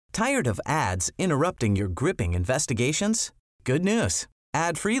Tired of ads interrupting your gripping investigations? Good news.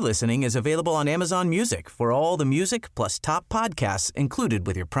 Ad-free listening is available on Amazon Music for all the music plus top podcasts included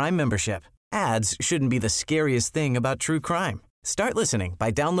with your Prime membership. Ads shouldn't be the scariest thing about true crime. Start listening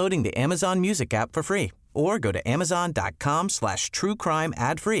by downloading the Amazon Music app for free or go to amazon.com/truecrime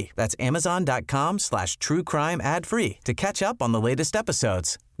ad-free. That's amazon.com/truecrime ad-free to catch up on the latest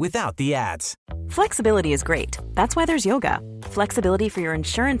episodes without the ads. Flexibility is great. That's why there's yoga. Flexibility for your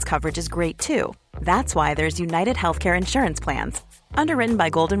insurance coverage is great too. That's why there's United Healthcare Insurance Plans. Underwritten by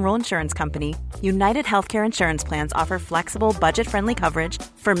Golden Rule Insurance Company, United Healthcare Insurance Plans offer flexible, budget-friendly coverage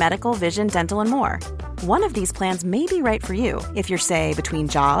for medical, vision, dental, and more. One of these plans may be right for you if you're, say, between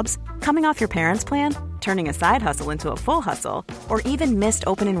jobs, coming off your parents' plan, turning a side hustle into a full hustle, or even missed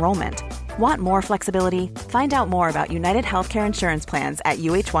open enrollment. Want more flexibility? Find out more about United Healthcare Insurance Plans at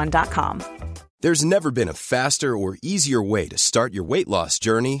uh1.com. There's never been a faster or easier way to start your weight loss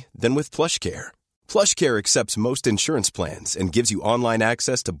journey than with PlushCare. PlushCare accepts most insurance plans and gives you online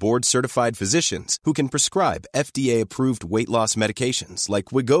access to board-certified physicians who can prescribe FDA-approved weight loss medications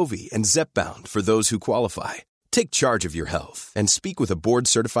like Wegovy and Zepbound for those who qualify. Take charge of your health and speak with a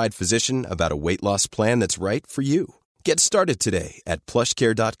board-certified physician about a weight loss plan that's right for you. Get started today at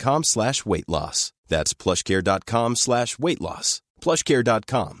plushcare.com/weightloss. That's plushcare.com/weightloss.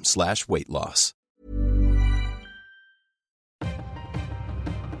 plushcare.com/weightloss.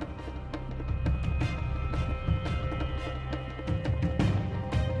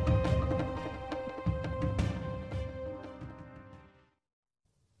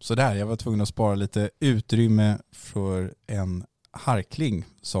 Så där, jag var tvungen att spara lite utrymme för en harkling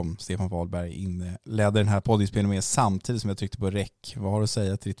som Stefan Wahlberg inledde den här poddinspelningen med samtidigt som jag tryckte på räck. Vad har du att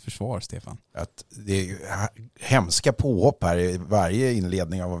säga till ditt försvar, Stefan? Att det är hemska påhopp här i varje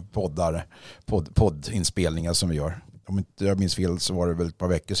inledning av poddinspelningar som vi gör. Om inte jag minns fel så var det väl ett par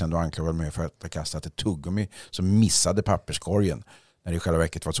veckor sedan du anklagade mig för att ha kastat ett tuggummi som missade papperskorgen. När det i själva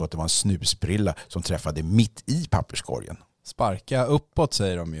verket var så att det var en snusprilla som träffade mitt i papperskorgen. Sparka uppåt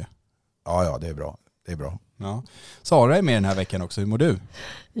säger de ju. Ja, det är bra. Det är bra. Ja. Sara är med den här veckan också. Hur mår du?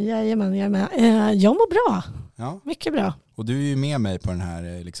 Jajamän, jag är med. Jag mår bra. Ja. Mycket bra. Och du är ju med mig på den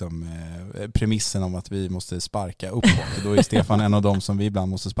här premissen om att vi måste sparka uppåt. Och då är Stefan en av dem som vi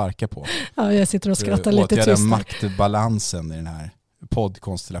ibland måste sparka på. Ja, jag sitter och skrattar lite tyst. Åtgärda maktbalansen i den här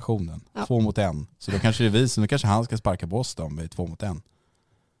poddkonstellationen. Ja. 2 mot 1. Så då kanske det är vi som, då kanske han ska sparka på oss då om vi är 2 mot 1.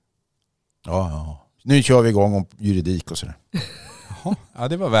 Ja. Nu kör vi igång om juridik och sådär. Ja,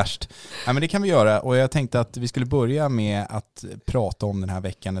 det var värst. Ja, men det kan vi göra. Och jag tänkte att vi skulle börja med att prata om den här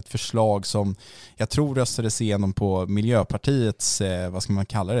veckan. Ett förslag som jag tror röstades igenom på Miljöpartiets, vad ska man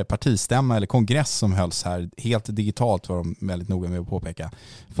kalla det, partistämma eller kongress som hölls här. Helt digitalt var de väldigt noga med att påpeka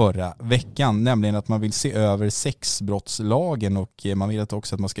förra veckan. Nämligen att man vill se över sexbrottslagen och man vill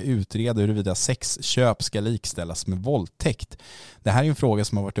också att man ska utreda huruvida sexköp ska likställas med våldtäkt. Det här är en fråga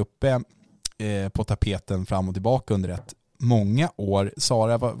som har varit uppe på tapeten fram och tillbaka under ett många år.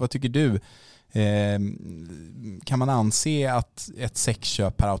 Sara, vad tycker du? Kan man anse att ett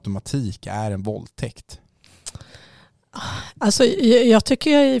sexköp per automatik är en våldtäkt? Alltså, jag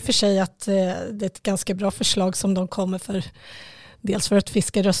tycker i och för sig att det är ett ganska bra förslag som de kommer för. Dels för att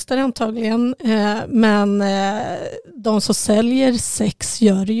fiska röster antagligen. Men de som säljer sex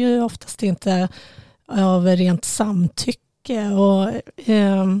gör det ju oftast inte av rent samtycke. Och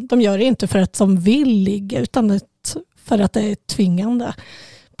de gör det inte för att de vill ligga utan för att det är tvingande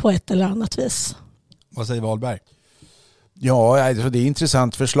på ett eller annat vis. Vad säger Wahlberg? Ja, alltså det är ett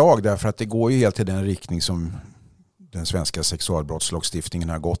intressant förslag därför att det går ju helt i den riktning som den svenska sexualbrottslagstiftningen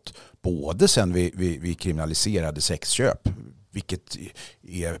har gått. Både sen vi kriminaliserade sexköp, vilket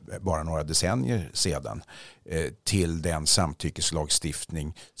är bara några decennier sedan, till den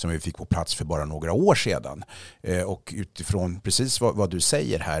samtyckeslagstiftning som vi fick på plats för bara några år sedan. Och utifrån precis vad du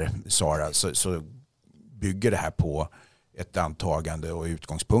säger här, Sara, så bygger det här på ett antagande och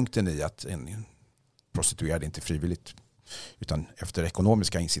utgångspunkten i att en prostituerad inte frivilligt utan efter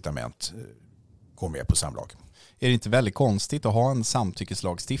ekonomiska incitament går med på samlag. Är det inte väldigt konstigt att ha en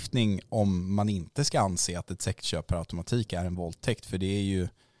samtyckeslagstiftning om man inte ska anse att ett sexköp per automatik är en våldtäkt? För det är ju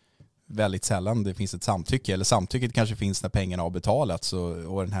väldigt sällan det finns ett samtycke. Eller samtycket kanske finns när pengarna har betalats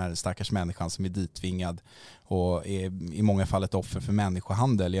och den här stackars människan som är dittvingad och är i många fall ett offer för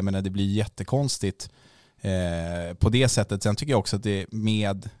människohandel. Jag menar, det blir jättekonstigt på det sättet. Sen tycker jag också att det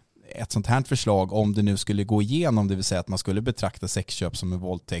med ett sånt här förslag, om det nu skulle gå igenom, det vill säga att man skulle betrakta sexköp som en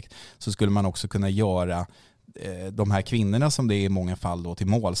våldtäkt, så skulle man också kunna göra de här kvinnorna som det är i många fall då till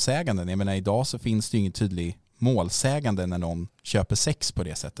målsäganden. Jag menar, idag så finns det ju ingen tydlig målsägande när någon köper sex på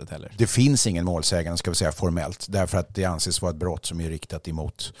det sättet heller? Det finns ingen målsägande, ska vi säga, formellt, därför att det anses vara ett brott som är riktat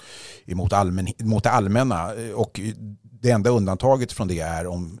emot det allmänna, och det enda undantaget från det är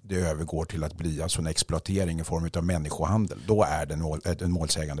om det övergår till att bli alltså en exploatering i form av människohandel. Då är det en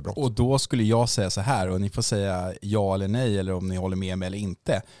målsägande brott. Och då skulle jag säga så här, och ni får säga ja eller nej eller om ni håller med mig eller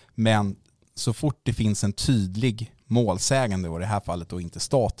inte, men så fort det finns en tydlig målsägande, och i det här fallet då inte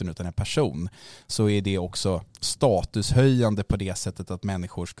staten utan en person, så är det också statushöjande på det sättet att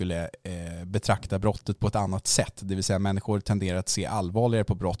människor skulle betrakta brottet på ett annat sätt. Det vill säga människor tenderar att se allvarligare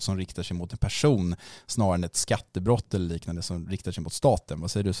på brott som riktar sig mot en person snarare än ett skattebrott eller liknande som riktar sig mot staten.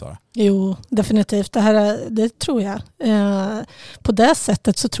 Vad säger du, Sara? Jo, definitivt. Det tror jag. På det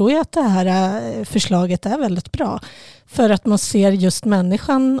sättet så tror jag att det här förslaget är väldigt bra. För att man ser just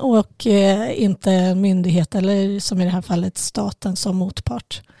människan och inte en myndighet eller som i det här fallet staten som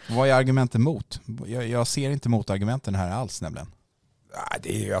motpart. Vad är argumenten mot? Jag ser inte motargumenten här alls nämligen.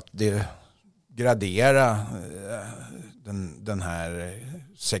 Det är ju att gradera den här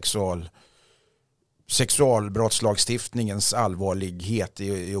sexualbrottslagstiftningens allvarlighet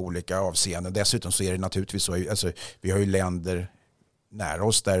i olika avseenden. Dessutom så är det naturligtvis så, alltså, vi har ju länder nära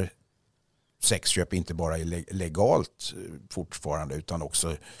oss där sexköp inte bara är legalt fortfarande utan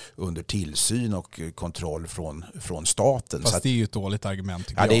också under tillsyn och kontroll från staten. Fast så att, det är ju ett dåligt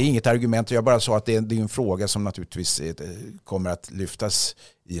argument. Ja, det är inget argument. Jag bara sa att det är en fråga som naturligtvis kommer att lyftas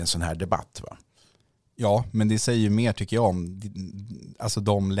i en sån här debatt, va? Ja, men det säger ju mer tycker jag om alltså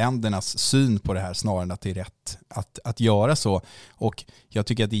de ländernas syn på det här snarare än att det är rätt att göra så. Och jag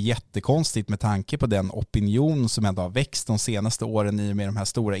tycker att det är jättekonstigt med tanke på den opinion som ändå har växt de senaste åren i och med de här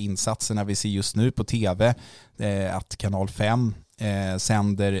stora insatserna vi ser just nu på tv, att Kanal 5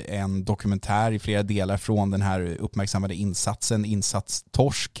 sänder en dokumentär i flera delar från den här uppmärksammade Insats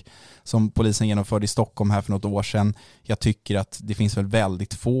Torsk som polisen genomförde i Stockholm här för något år sedan. Jag tycker att det finns väl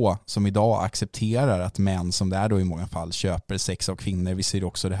väldigt få som idag accepterar att män som det är då i många fall köper sex av kvinnor. Vi ser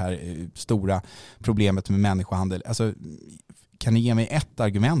också det här stora problemet med människohandel. Alltså, kan ni ge mig ett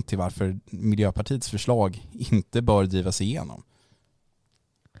argument till varför Miljöpartiets förslag inte bör drivas igenom?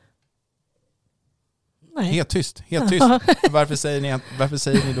 Nej. Helt tyst. Varför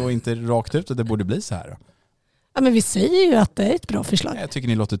säger ni då inte rakt ut att det borde bli så här då? Ja, men vi säger ju att det är ett bra förslag. Jag tycker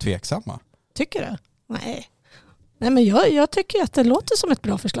ni låter tveksamma. Tycker du? Nej, men jag tycker att det låter som ett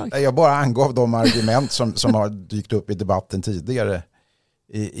bra förslag. Jag bara angav de argument som har dykt upp i debatten tidigare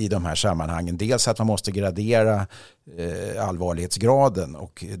i de här sammanhangen. Dels att man måste gradera allvarlighetsgraden,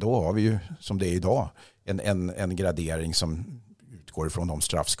 och då har vi ju, som det är idag, en gradering som utgår ifrån de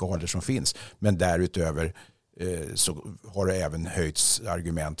straffskalor som finns. Men därutöver så har det även höjts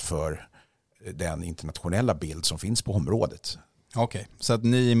argument för den internationella bild som finns på området. Okej, så att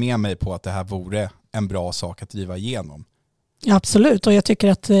ni är med mig på att det här vore en bra sak att driva igenom? Ja, absolut, och jag tycker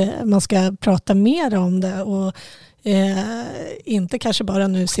att man ska prata mer om det och inte kanske bara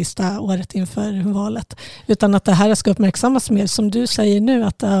nu sista året inför valet, utan att det här ska uppmärksammas mer. Som du säger nu,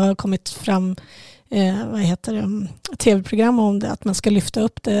 att det har kommit fram tv-program om det, att man ska lyfta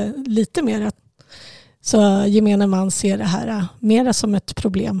upp det lite mer, så gemene man ser det här mer som ett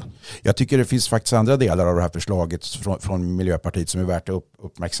problem. Jag tycker det finns faktiskt andra delar av det här förslaget från Miljöpartiet som är värt att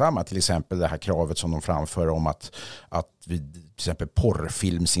uppmärksamma. Till exempel det här kravet som de framför om att vid till exempel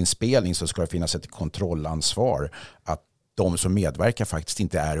porrfilmsinspelning så ska det finnas ett kontrollansvar. Att de som medverkar faktiskt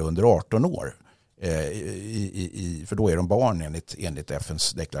inte är under 18 år. För då är de barn enligt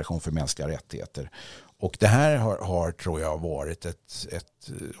FNs deklaration för mänskliga rättigheter. Och det här har tror jag varit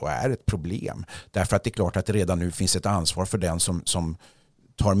och är ett problem. Därför att det är klart att det redan nu finns ett ansvar för den som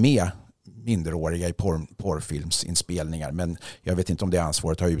tar med minderåriga i porrfilmsinspelningar. Men jag vet inte om det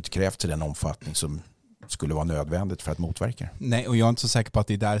ansvaret har utkrävts till den omfattning som skulle vara nödvändigt för att motverka. Nej, och jag är inte så säker på att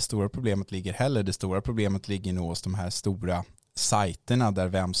det är där det stora problemet ligger heller. Det stora problemet ligger nog hos de här stora sajterna där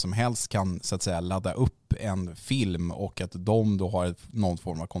vem som helst kan så att säga ladda upp en film, och att de då har någon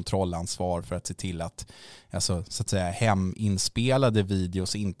form av kontrollansvar för att se till att alltså, så att säga heminspelade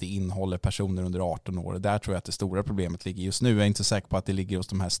videos inte innehåller personer under 18 år. Där tror jag att det stora problemet ligger just nu. Jag är inte säker på att det ligger hos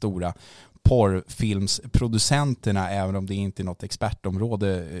de här stora porrfilmsproducenterna, även om det inte är något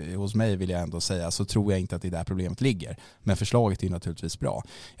expertområde hos mig vill jag ändå säga, så tror jag inte att det är där problemet ligger. Men förslaget är naturligtvis bra.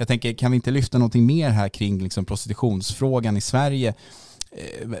 Jag tänker, kan vi inte lyfta någonting mer här kring liksom prostitutionsfrågan i Sverige?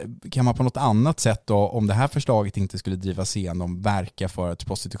 kan man på något annat sätt då, om det här förslaget inte skulle drivas igenom, verka för att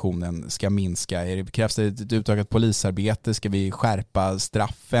prostitutionen ska minska? Krävs det ett utökat polisarbete? Ska vi skärpa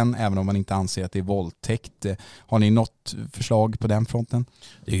straffen även om man inte anser att det är våldtäkt? Har ni något förslag på den fronten?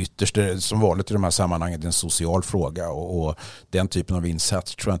 Det är ytterst som vanligt i de här sammanhangen en social fråga och den typen av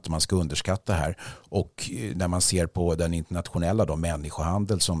insats tror jag inte man ska underskatta här. Och när man ser på den internationella då,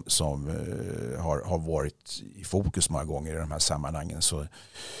 människohandel som har varit i fokus många gånger i de här sammanhangen, så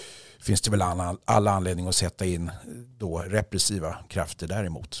finns det väl alla anledning att sätta in då repressiva krafter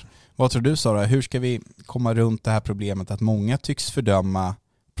däremot. Vad tror du, Sara? Hur ska vi komma runt det här problemet att många tycks fördöma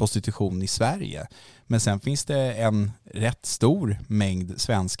prostitution i Sverige? Men sen finns det en rätt stor mängd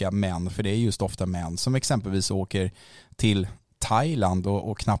svenska män, för det är just ofta män som exempelvis åker till Thailand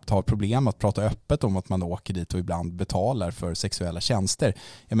och knappt har problem att prata öppet om att man åker dit och ibland betalar för sexuella tjänster.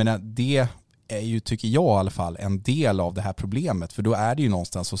 Jag menar, det är ju, tycker jag i alla fall, en del av det här problemet, för då är det ju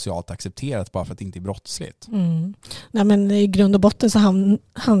någonstans socialt accepterat bara för att det inte är brottsligt. Nej, men i grund och botten så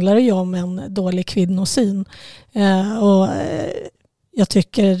handlar det ju om en dålig kvinnosyn. Jag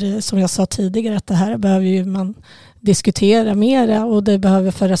tycker, som jag sa tidigare, att det här behöver ju man diskutera mera och det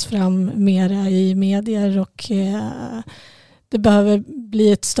behöver föras fram mera i medier och det behöver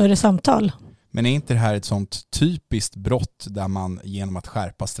bli ett större samtal. Men är inte det här ett sånt typiskt brott där man genom att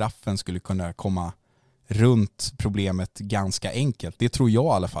skärpa straffen skulle kunna komma runt problemet ganska enkelt? Det tror jag i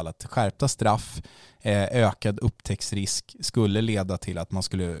alla fall, att skärpta straff, ökad upptäcktsrisk skulle leda till att man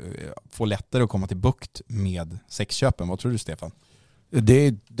skulle få lättare att komma till bukt med sexköpen. Vad tror du, Stefan? Det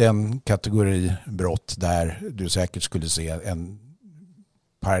är den kategori brott där du säkert skulle se en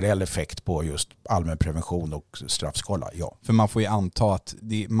parallell effekt på just allmän prevention och straffskala, ja. För man får ju anta att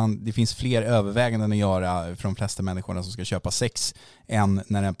det finns fler överväganden att göra för de flesta människorna som ska köpa sex än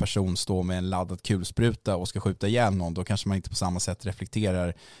när en person står med en laddad kulspruta och ska skjuta ihjäl någon. Då kanske man inte på samma sätt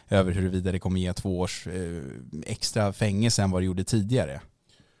reflekterar över huruvida det kommer ge 2 års extra fängelse än vad det gjorde tidigare.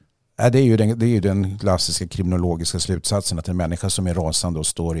 Det är ju den klassiska kriminologiska slutsatsen, att en människa som är rasande och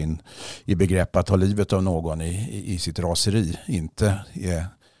står i begrepp att ta livet av någon i sitt raseri inte är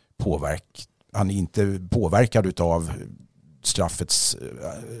påverkad av straffets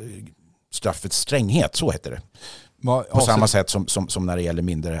stränghet, så heter det. På samma sätt som när det gäller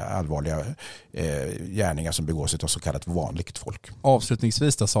mindre allvarliga gärningar som begås av så kallat vanligt folk.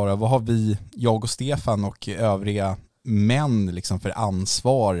 Avslutningsvis då, Sara, vad har jag och Stefan och övriga män liksom för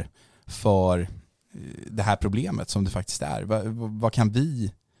ansvar för det här problemet som det faktiskt är? Vad kan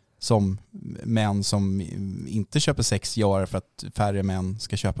vi som män som inte köper sex göra för att färre män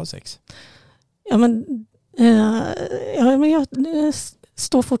ska köpa sex? Men jag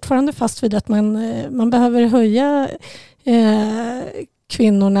står fortfarande fast vid att man behöver höja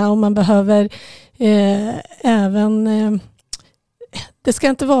kvinnorna och man behöver även... Det ska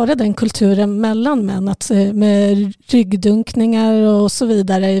inte vara den kulturen mellan män att med ryggdunkningar och så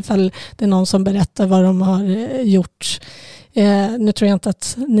vidare ifall det är någon som berättar vad de har gjort. Nu tror jag inte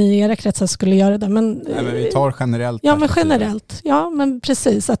att ni i era kretsar skulle göra det. Men vi tar generellt. Ja, men generellt. Ja, men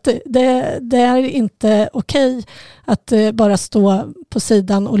precis. Att det är inte okej att bara stå på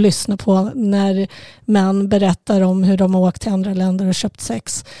sidan och lyssna på när män berättar om hur de har åkt till andra länder och köpt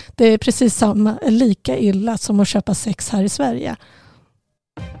sex. Det är precis lika illa som att köpa sex här i Sverige.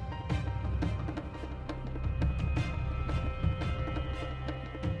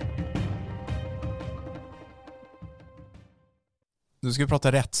 Nu ska vi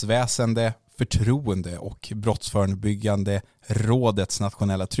prata rättsväsende, förtroende och brottsförebyggande rådets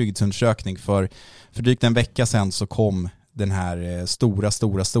nationella trygghetsundersökning. För drygt en vecka sedan så kom den här stora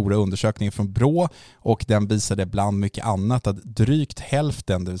undersökningen från BRÅ, och den visade bland mycket annat att drygt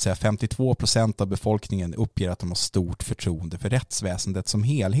hälften, det vill säga 52% av befolkningen, uppger att de har stort förtroende för rättsväsendet som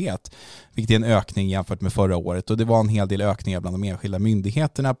helhet, vilket är en ökning jämfört med förra året. Och det var en hel del ökningar bland de enskilda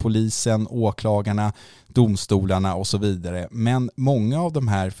myndigheterna, polisen, åklagarna, domstolarna och så vidare. Men många av de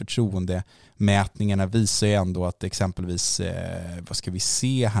här förtroendemätningarna visar ju ändå att exempelvis, vad ska vi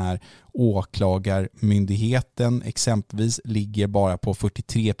se här, åklagarmyndigheten exempelvis ligger bara på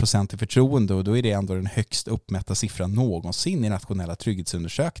 43% i förtroende, och då är det ändå den högst uppmätta siffran någonsin i nationella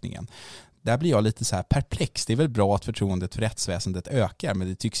trygghetsundersökningen. Där blir jag lite så här perplex. Det är väl bra att förtroendet för rättsväsendet ökar, men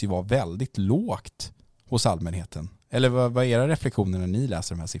det tycks ju vara väldigt lågt hos allmänheten. Eller vad är era reflektioner när ni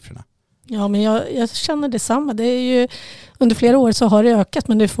läser de här siffrorna? Ja, men jag känner detsamma. Det är ju, under flera år så har det ökat,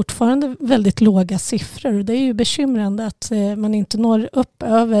 men det är fortfarande väldigt låga siffror. Det är ju bekymrande att man inte når upp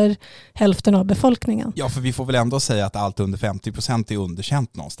över hälften av befolkningen. Ja, för vi får väl ändå säga att allt under 50% är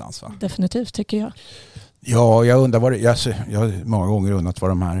underkänt någonstans, va? Definitivt, tycker jag. Ja, jag undrar jag har många gånger undrat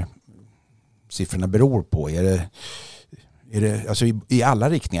vad de här siffrorna beror på. Är det, alltså i alla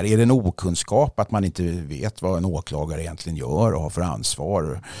riktningar, är det en okunskap att man inte vet vad en åklagare egentligen gör och har för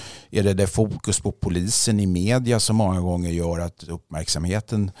ansvar? Är det fokus på polisen i media som många gånger gör att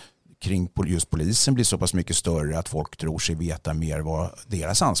uppmärksamheten kring just polisen blir så pass mycket större att folk tror sig veta mer vad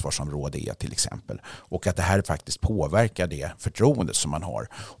deras ansvarsområde är till exempel. Och att det här faktiskt påverkar det förtroende som man har.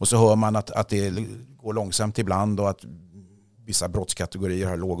 Och så hör man att det går långsamt ibland och att vissa brottskategorier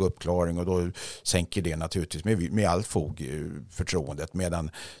har låg uppklaring och då sänker det naturligtvis med allt fog förtroendet,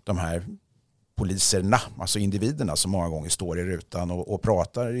 medan de här poliserna, alltså individerna som många gånger står i rutan och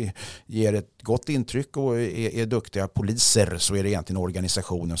pratar, ger ett gott intryck och är duktiga poliser, så är det egentligen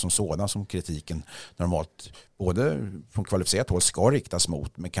organisationen som sådan som kritiken normalt både från kvalificerat håll ska riktas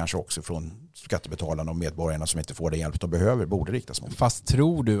mot, men kanske också från skattebetalarna och medborgarna som inte får den hjälp de behöver borde riktas mot. Fast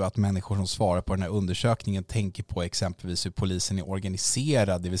tror du att människor som svarar på den här undersökningen tänker på exempelvis hur polisen är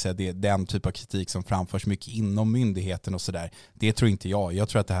organiserad, det vill säga det, den typ av kritik som framförs mycket inom myndigheten och sådär? Det tror inte jag. Jag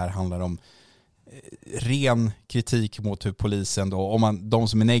tror att det här handlar om ren kritik mot hur polisen då, de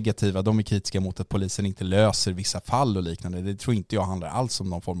som är negativa, de är kritiska mot att polisen inte löser vissa fall och liknande. Det tror inte jag handlar alls om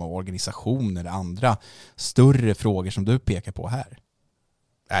någon form av organisation eller andra större frågor som du pekar på här.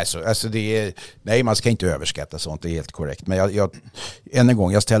 Alltså nej, man ska inte överskatta sånt, det är helt korrekt. Men än en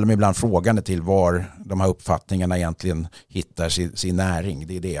gång, jag ställer mig ibland frågan till var de här uppfattningarna egentligen hittar sin näring.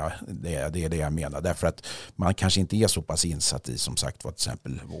 Det är det jag menar. Därför att man kanske inte är så pass insatt i, som sagt, vad till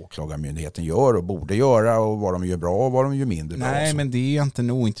exempel åklagarmyndigheten gör och borde göra och vad de gör bra och vad de gör mindre bra. Nej, men det är ju inte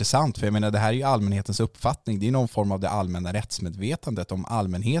ointressant, för jag menar, det här är ju allmänhetens uppfattning. Det är någon form av det allmänna rättsmedvetandet. Om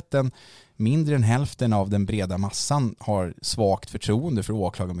allmänheten, mindre än hälften av den breda massan, har svagt förtroende för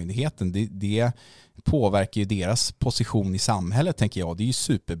åklagarmyndigheten, det påverkar ju deras position i samhället, tänker jag. Det är ju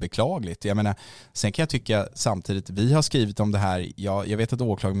superbeklagligt. Jag menar, sen kan jag tycka samtidigt, vi har skrivit om det här, jag vet att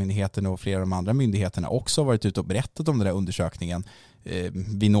åklagarmyndigheten och flera av de andra myndigheterna också har varit ute och berättat om den där undersökningen.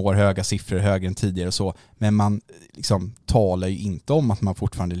 Vi når höga siffror, högre än tidigare och så, men man liksom talar ju inte om att man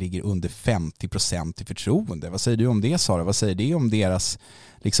fortfarande ligger under 50% i förtroende. Vad säger du om det, Sara? Vad säger det om deras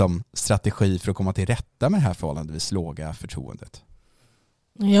liksom strategi för att komma till rätta med det här förhållandevis låga förtroendet?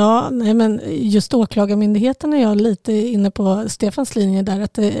 Ja, nej, men just åklagarmyndigheten är jag lite inne på Stefans linje där,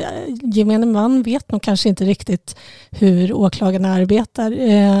 att gemene man vet nog kanske inte riktigt hur åklagarna arbetar.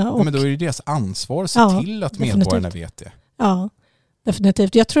 Men då är det deras ansvar att se till att medborgarna vet det. Ja,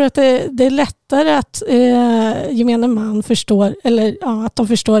 definitivt. Jag tror att det är lättare att gemene man förstår, eller att de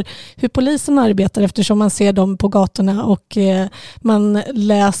förstår hur polisen arbetar, eftersom man ser dem på gatorna och man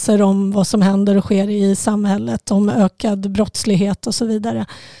läser om vad som händer och sker i samhället, om ökad brottslighet och så vidare.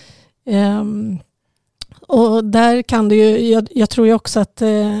 Och där kan det ju, jag tror ju också att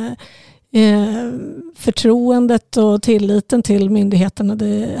förtroendet och tilliten till myndigheterna,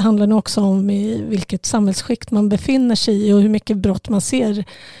 det handlar nog också om i vilket samhällsskikt man befinner sig i och hur mycket brott man ser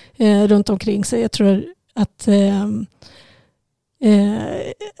runt omkring sig. Jag tror att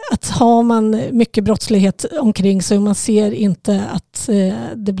har man mycket brottslighet omkring sig och man ser inte att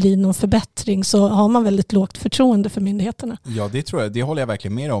det blir någon förbättring, så har man väldigt lågt förtroende för myndigheterna. Ja, det tror jag. Det håller jag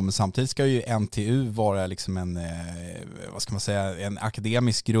verkligen med om. Samtidigt ska ju NTU vara liksom en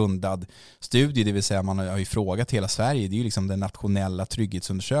akademiskt grundad studie, det vill säga man har ju frågat hela Sverige. Det är ju liksom den nationella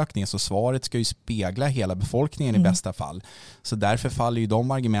trygghetsundersökningen, så svaret ska ju spegla hela befolkningen i bästa fall. Så därför faller ju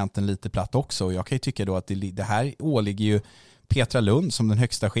de argumenten lite platt också. Och jag kan ju tycka då att det här åligger ju Petra Lund som den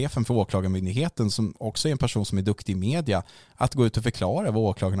högsta chefen för åklagarmyndigheten, som också är en person som är duktig i media, att gå ut och förklara vad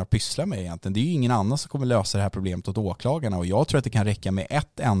åklagarna pysslar med egentligen. Det är ju ingen annan som kommer lösa det här problemet åt åklagarna, och jag tror att det kan räcka med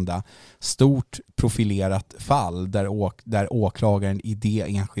ett enda stort profilerat fall där åklagaren i det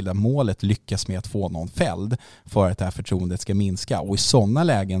enskilda målet lyckas med att få någon fälld för att det här förtroendet ska minska. Och i sådana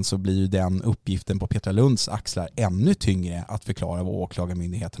lägen så blir ju den uppgiften på Petra Lunds axlar ännu tyngre, att förklara vad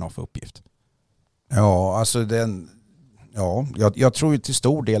åklagarmyndigheten har för uppgift. Ja, alltså jag tror ju till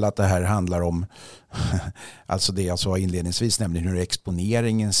stor del att det här handlar om alltså det jag sa inledningsvis, nämligen hur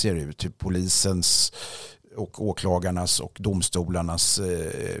exponeringen ser ut, hur polisens och åklagarnas och domstolarnas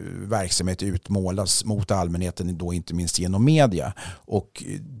verksamhet utmålas mot allmänheten, då inte minst genom media. Och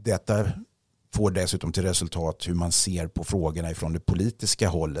detta får dessutom till resultat hur man ser på frågorna ifrån det politiska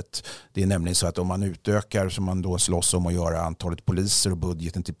hållet. Det är nämligen så att om man utökar, som man då slåss om att göra, antalet poliser och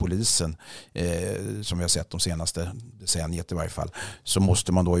budgeten till polisen, som vi har sett de senaste decenniet i varje fall, så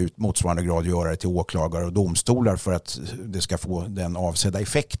måste man då i motsvarande grad göra det till åklagare och domstolar för att det ska få den avsedda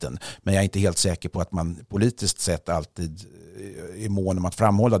effekten. Men jag är inte helt säker på att man politiskt sett alltid är mån om att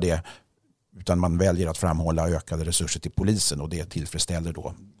framhålla det, utan man väljer att framhålla ökade resurser till polisen, och det tillfredsställer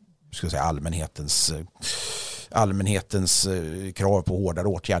då allmänhetens allmänhetens krav på hårdare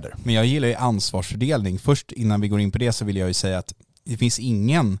åtgärder. Men jag gillar ju ansvarsfördelning. Först innan vi går in på det så vill jag ju säga att det finns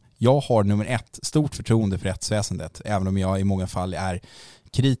jag har nummer 1 stort förtroende för rättsväsendet, även om jag i många fall är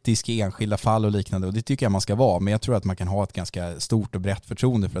kritisk i enskilda fall och liknande, och det tycker jag man ska vara, men jag tror att man kan ha ett ganska stort och brett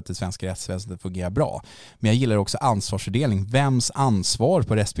förtroende för att det svenska rättsväsendet fungerar bra. Men jag gillar också ansvarsfördelning. Vems ansvar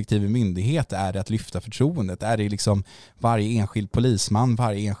på respektive myndighet är det att lyfta förtroendet? Är det liksom varje enskild polisman,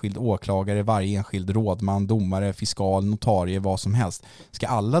 varje enskild åklagare, varje enskild rådman, domare, fiskal, notarie, vad som helst? Ska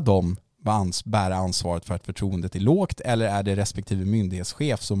alla de bära ansvaret för att förtroendet är lågt, eller är det respektive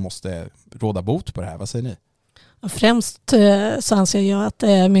myndighetschef som måste råda bot på det här? Vad säger ni? Främst så anser jag att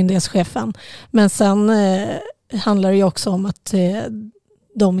det är myndighetschefen. Men sen handlar det ju också om att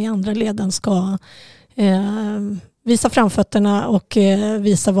de i andra leden ska visa framfötterna och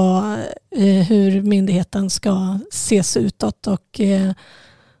visa hur myndigheten ska ses utåt och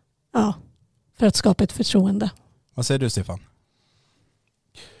för att skapa ett förtroende. Vad säger du, Stefan?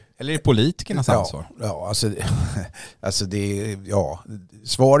 Eller är det politikernas ansvar?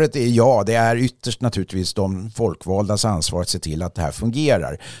 Svaret är ja. Det är ytterst naturligtvis de folkvaldas ansvar att se till att det här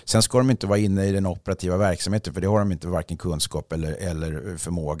fungerar. Sen ska de inte vara inne i den operativa verksamheten, för det har de inte varken kunskap eller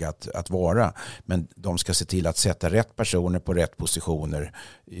förmåga att vara. Men de ska se till att sätta rätt personer på rätt positioner,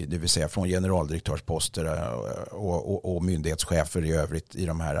 det vill säga från generaldirektörsposter och myndighetschefer i övrigt i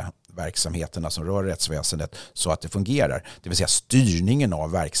de här verksamheterna som rör rättsväsendet, så att det fungerar. Det vill säga styrningen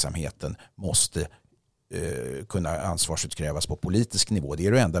av verksamheten måste kunna ansvarsutkrävas på politisk nivå. Det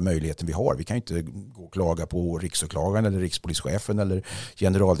är den enda möjligheten vi har. Vi kan inte gå och klaga på riksåklagaren eller rikspolischefen eller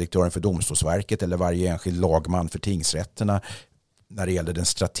generaldirektören för Domstolsverket eller varje enskild lagman för tingsrätterna när det gäller den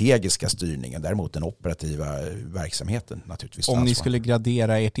strategiska styrningen. Däremot den operativa verksamheten naturligtvis. Om ni skulle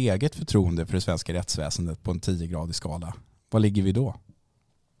gradera ert eget förtroende för det svenska rättsväsendet på en 10-gradig skala, vad ligger vi då?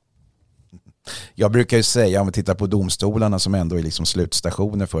 Jag brukar ju säga, om vi tittar på domstolarna som ändå är liksom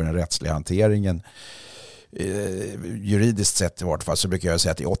slutstationer för den rättsliga hanteringen, juridiskt sett i vart fall, så brukar jag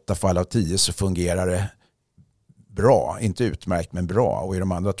säga att i 8 fall av 10 så fungerar det bra, inte utmärkt men bra, och i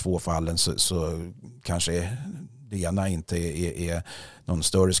de andra 2 fallen så kanske det ena inte är någon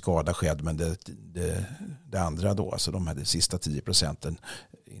större skada skedd, men det andra då, alltså de sista 10%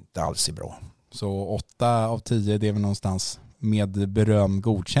 inte alls är bra. Så 8 av 10, det är väl någonstans med beröm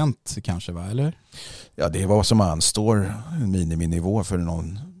godkänt kanske, va? Eller? Ja, det är vad som anstår en miniminivå för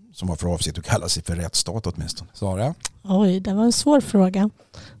någon som har för avsikt att kalla sig för rättsstat åtminstone. Sara? Oj, det var en svår fråga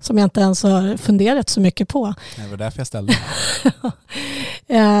som jag inte ens har funderat så mycket på. Det var därför jag ställde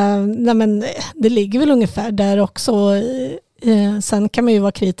nej, men det ligger väl ungefär där också. Sen kan man ju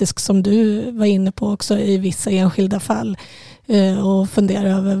vara kritisk, som du var inne på också, i vissa enskilda fall och fundera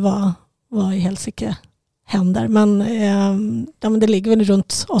över vad i helsike händer. Men det ligger väl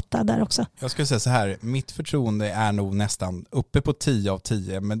runt 8 där också. Jag skulle säga så här, mitt förtroende är nog nästan uppe på 10 av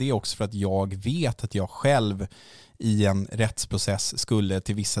 10, men det är också för att jag vet att jag själv i en rättsprocess skulle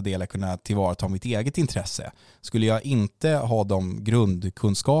till vissa delar kunna tillvarata mitt eget intresse. Skulle jag inte ha de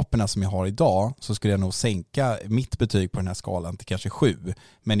grundkunskaperna som jag har idag, så skulle jag nog sänka mitt betyg på den här skalan till kanske 7.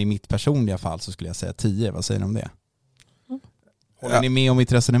 Men i mitt personliga fall så skulle jag säga 10. Vad säger ni om det? Håller ni med om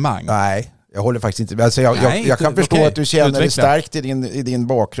mitt resonemang? Nej. Jag håller faktiskt inte. Alltså jag kan förstå att du känner dig starkt i din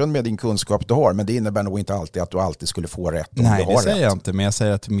bakgrund med din kunskap du har, men det innebär nog inte alltid att du alltid skulle få rätt om du har rätt. Nej, det säger jag inte, men jag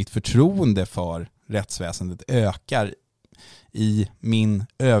säger att mitt förtroende för rättsväsendet ökar i min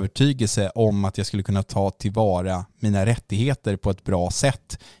övertygelse om att jag skulle kunna ta tillvara mina rättigheter på ett bra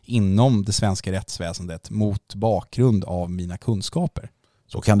sätt inom det svenska rättsväsendet mot bakgrund av mina kunskaper.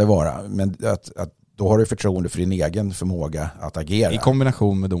 Så kan det vara, men att då har du förtroende för din egen förmåga att agera. I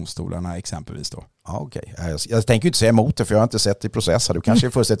kombination med domstolarna exempelvis då. Ja, okej. Jag tänker inte säga emot det, för jag har inte sett dig processa. Du kanske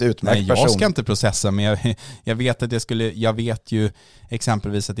är fullständigt utmärkt person. Nej, jag ska inte processa, men jag vet att jag vet ju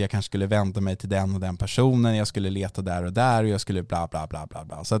exempelvis att jag kanske skulle vända mig till den och den personen. Jag skulle leta där och där och jag skulle bla bla bla bla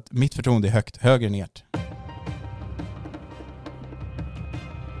bla. Så att mitt förtroende är högre än ert.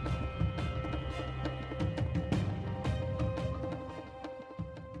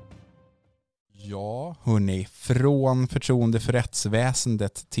 Ja, hörni, från förtroende för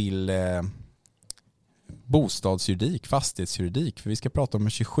rättsväsendet till bostadsjuridik, fastighetsjuridik. För vi ska prata om en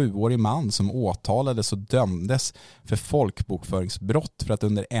 27-årig man som åtalades och dömdes för folkbokföringsbrott för att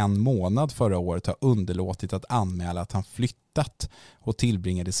under 1 månad förra året ha underlåtit att anmäla att han flyttat och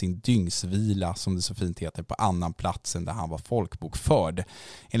tillbringade sin dygnsvila, som det så fint heter, på annan plats än där han var folkbokförd.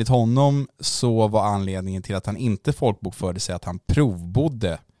 Enligt honom så var anledningen till att han inte folkbokförde sig att han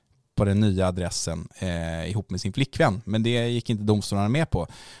provbodde på den nya adressen ihop med sin flickvän. Men det gick inte domstolarna med på.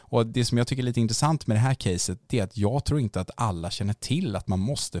 Och det som jag tycker är lite intressant med det här caset, det är att jag tror inte att alla känner till att man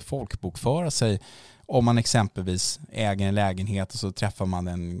måste folkbokföra sig om man exempelvis äger en lägenhet och så träffar man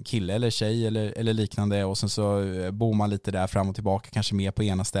en kille eller tjej eller liknande och sen så bor man lite där fram och tillbaka, kanske mer på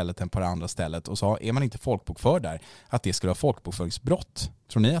ena stället än på det andra stället och så är man inte folkbokförd där, att det skulle vara folkbokföringsbrott.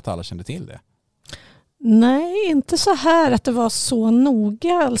 Tror ni att alla kände till det? Nej, inte så här att det var så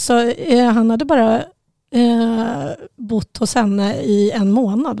noga. Alltså, han hade bara bott hos henne i 1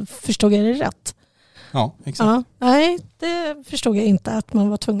 månad. Förstod jag det rätt? Ja, exakt. Ja, nej, det förstod jag inte, att man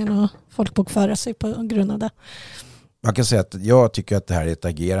var tvungen att folkbokföra sig på grund av det. Man kan säga att jag tycker att det här är ett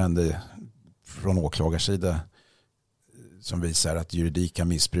agerande från åklagarsidan som visar att juridik kan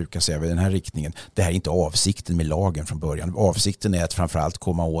missbrukas även i den här riktningen. Det här är inte avsikten med lagen från början. Avsikten är att framförallt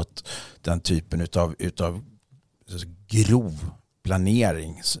komma åt den typen utav grov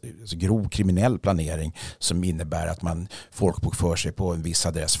planering, alltså grov kriminell planering som innebär att man folkbokför sig på en viss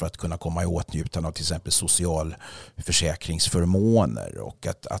adress för att kunna komma i åtnjutande av till exempel socialförsäkringsförmåner och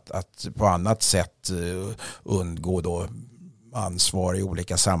att på annat sätt undgå då ansvar i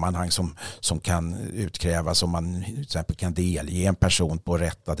olika sammanhang som kan utkrävas om man till exempel kan delge en person på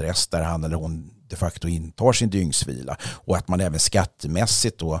rätt adress där han eller hon de facto intar sin dygnsvila, och att man även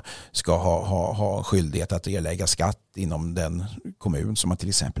skattemässigt då ska ha skyldighet att erlägga skatt inom den kommun som man till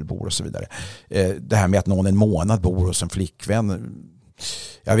exempel bor och så vidare. Det här med att någon en månad bor hos en flickvän,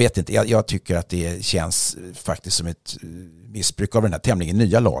 jag vet inte, jag tycker att det känns faktiskt som ett missbruk av den här tämligen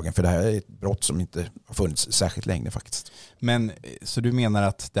nya lagen, för det här är ett brott som inte har funnits särskilt länge faktiskt. Men så du menar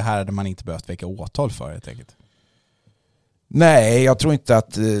att det här hade man inte behövt väcka åtal för helt enkelt? Nej, jag tror inte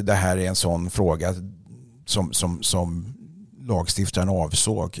att det här är en sån fråga som lagstiftaren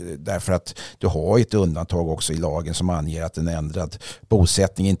avsåg, därför att du har ett undantag också i lagen som anger att en ändrad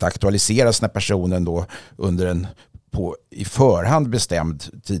bosättning inte aktualiseras när personen då under en i förhand bestämd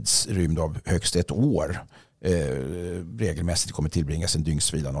tidsrymd av högst 1 år regelmässigt kommer tillbringa sin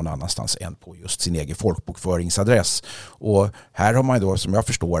dygnsvila någon annanstans än på just sin egen folkbokföringsadress. Och här har man då, som jag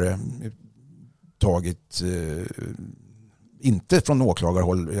förstår det, tagit inte från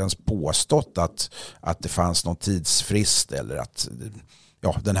åklagarhåll ens påstått att det fanns någon tidsfrist eller att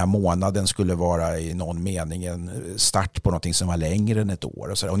den här månaden skulle vara i någon mening en start på någonting som var längre än 1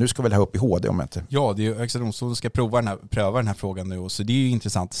 år. Och nu ska väl det här upp i HD om inte. Ja, det är ju Högsta domstolen som ska pröva den här frågan nu, så det är ju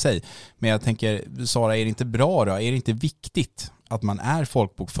intressant i sig. Men jag tänker, Sara, är det inte bra då? Är det inte viktigt att man är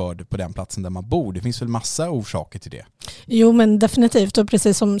folkbokförd på den platsen där man bor? Det finns väl massa orsaker till det? Jo, men definitivt. Och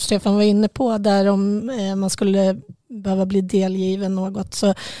precis som Stefan var inne på, där om man skulle behöva bli delgiven något, så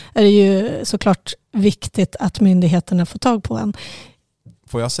är det ju såklart viktigt att myndigheterna får tag på en.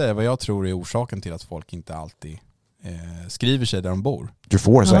 Får jag säga vad jag tror är orsaken till att folk inte alltid skriver sig där de bor? Du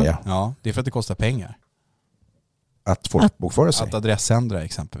får säga. Ja, det är för att det kostar pengar. Att folkbokföra sig? Att adressändra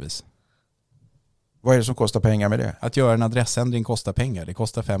exempelvis. Vad är det som kostar pengar med det? Att göra en adressändring kostar pengar. Det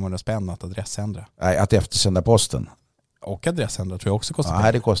kostar 500 spänn att adressändra. Nej, att eftersända posten. Och adressändra tror jag också kostar pengar.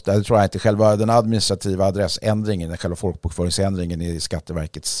 Nej, det tror jag inte. Själva den administrativa adressändringen, själva folkbokföringsändringen i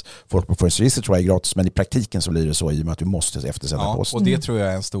Skatteverkets folkbokföringsregister tror jag är gratis, men i praktiken så blir det så i och med att du måste eftersända posten. Och det tror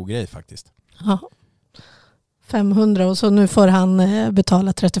jag är en stor grej faktiskt. Ja. 500 och så nu får han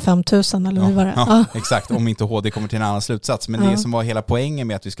betala 35 000 eller hur var det? Ja, exakt, om inte HD kommer till en annan slutsats. Men det som var hela poängen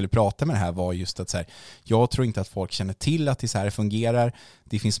med att vi skulle prata med det här var just att så här, jag tror inte att folk känner till att det så här fungerar.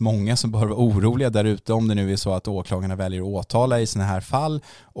 Det finns många som bör vara oroliga där ute om det nu är så att åklagarna väljer att åtala i såna här fall.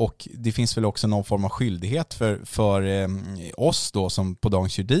 Och det finns väl också någon form av skyldighet för oss då som på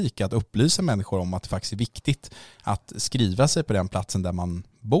Dagens Juridik att upplysa människor om att det faktiskt är viktigt att skriva sig på den platsen där man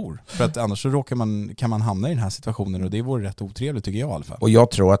bor. För att annars så kan man hamna i den här situationen, och det vore rätt otrevligt tycker jag i alla fall. Och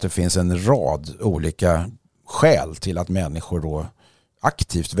jag tror att det finns en rad olika skäl till att människor då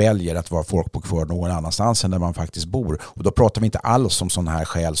aktivt väljer att vara folkbokförd någon annanstans än där man faktiskt bor. Och då pratar vi inte alls om sådana här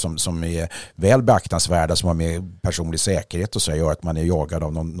skäl som är väl beaktansvärda, som har med personlig säkerhet och så gör att man är jagad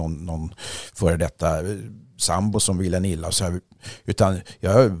av någon före detta sambo som vill en illa. Så här. Utan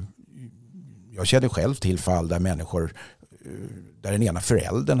jag känner själv till fall där människor, där den ena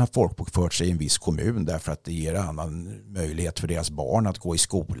föräldern har folkbokfört sig i en viss kommun därför att det ger annan möjlighet för deras barn att gå i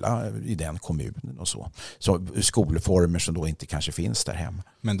skola i den kommunen och så. Så skolformer som då inte kanske finns där hemma.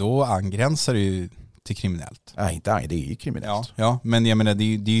 Men då angränsar det ju till kriminellt. Nej, inte det är ju kriminellt. Ja, men jag menar det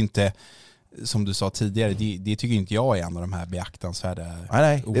är ju inte, som du sa tidigare, det tycker inte jag är en av de här beaktansvärda.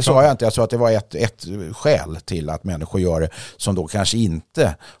 Nej, det sa jag inte. Jag sa att det var ett skäl till att människor gör det som då kanske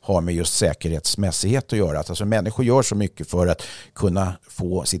inte har med just säkerhetsmässighet att göra. Alltså människor gör så mycket för att kunna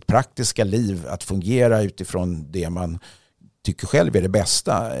få sitt praktiska liv att fungera utifrån det man tycker själv är det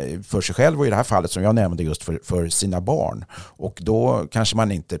bästa för sig själv, och i det här fallet som jag nämnde just för sina barn. Och då kanske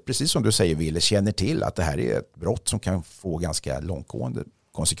man inte, precis som du säger Wille, känner till att det här är ett brott som kan få ganska långtgående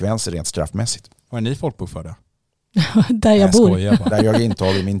konsekvenser rent straffmässigt. Var är ni folkbokförda? Där jag bor. Skojar bara. Där jag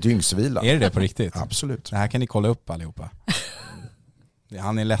intagit min dygnsvila. Är det på riktigt? Absolut. Det här kan ni kolla upp allihopa.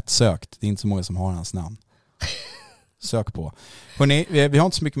 Han är lättsökt. Det är inte så många som har hans namn. Sök på. Hörrni, vi har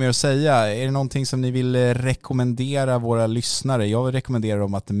inte så mycket mer att säga. Är det någonting som ni vill rekommendera våra lyssnare? Jag vill rekommendera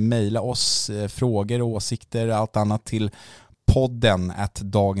dem att mejla oss frågor, åsikter, allt annat till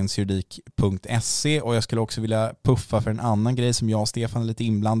podden@dagensjuridik.se, och jag skulle också vilja puffa för en annan grej som jag och Stefan är lite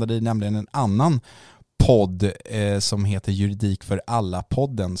inblandade i, nämligen en annan podd som heter Juridik för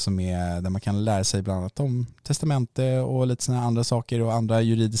alla-podden, som är där man kan lära sig bland annat om testamente och lite såna andra saker och andra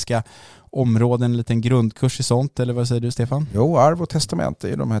juridiska områden, en liten grundkurs i sånt, eller vad säger du, Stefan? Jo, arv och testamente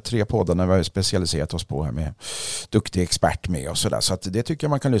är de här 3 poddarna vi har specialiserat oss på här med duktig expert med och sådär. Så att det tycker jag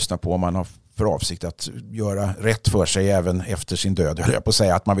man kan lyssna på om man har för avsikt att göra rätt för sig även efter sin död. Jag höll på att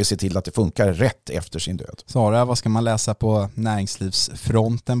säga att man vill se till att det funkar rätt efter sin död. Sara, vad ska man läsa på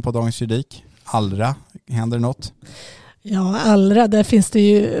näringslivsfronten på Dagens Juridik? Allra, händer det något? Ja, allra. Där finns det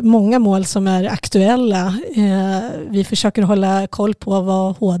ju många mål som är aktuella. Vi försöker hålla koll på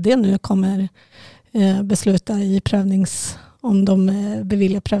vad HD nu kommer besluta i om de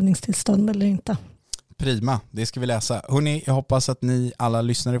beviljar prövningstillstånd eller inte. Prima, det ska vi läsa. Hörrni, jag hoppas att ni alla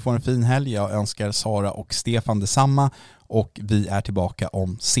lyssnare får en fin helg. Jag önskar Sara och Stefan detsamma, och vi är tillbaka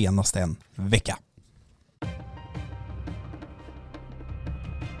om senast en vecka.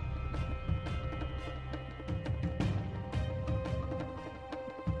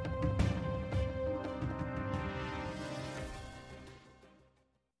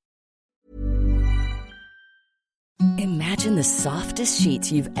 Imagine the softest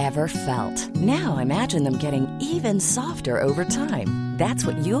sheets you've ever felt. Now imagine them getting even softer over time. That's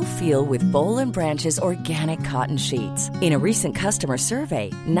what you'll feel with Boll & Branch's organic cotton sheets. In a recent customer survey,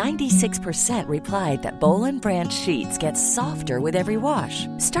 96% replied that Boll & Branch sheets get softer with every wash.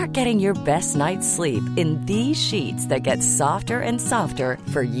 Start getting your best night's sleep in these sheets that get softer and softer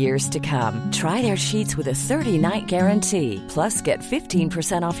for years to come. Try their sheets with a 30-night guarantee. Plus, get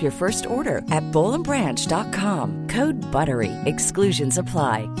 15% off your first order at bollandbranch.com. Code BUTTERY. Exclusions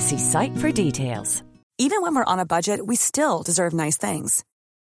apply. See site for details. Even when we're on a budget, we still deserve nice things.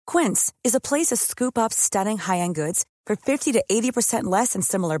 Quince is a place to scoop up stunning high-end goods for 50 to 80% less than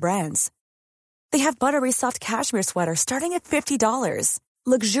similar brands. They have buttery soft cashmere sweaters starting at $50,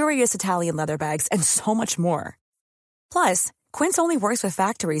 luxurious Italian leather bags, and so much more. Plus, Quince only works with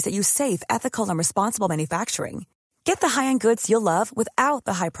factories that use safe, ethical, and responsible manufacturing. Get the high-end goods you'll love without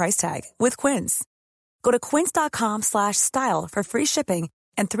the high price tag with Quince. Go to quince.com/style for free shipping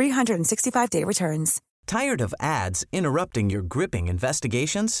and 365-day returns. Tired of ads interrupting your gripping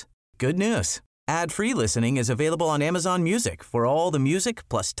investigations? Good news. Ad-free listening is available on Amazon Music for all the music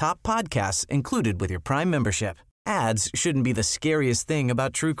plus top podcasts included with your Prime membership. Ads shouldn't be the scariest thing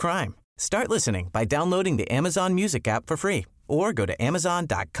about true crime. Start listening by downloading the Amazon Music app for free or go to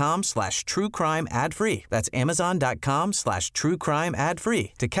amazon.com/truecrime ad-free. That's amazon.com/truecrime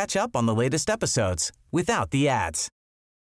ad-free to catch up on the latest episodes without the ads.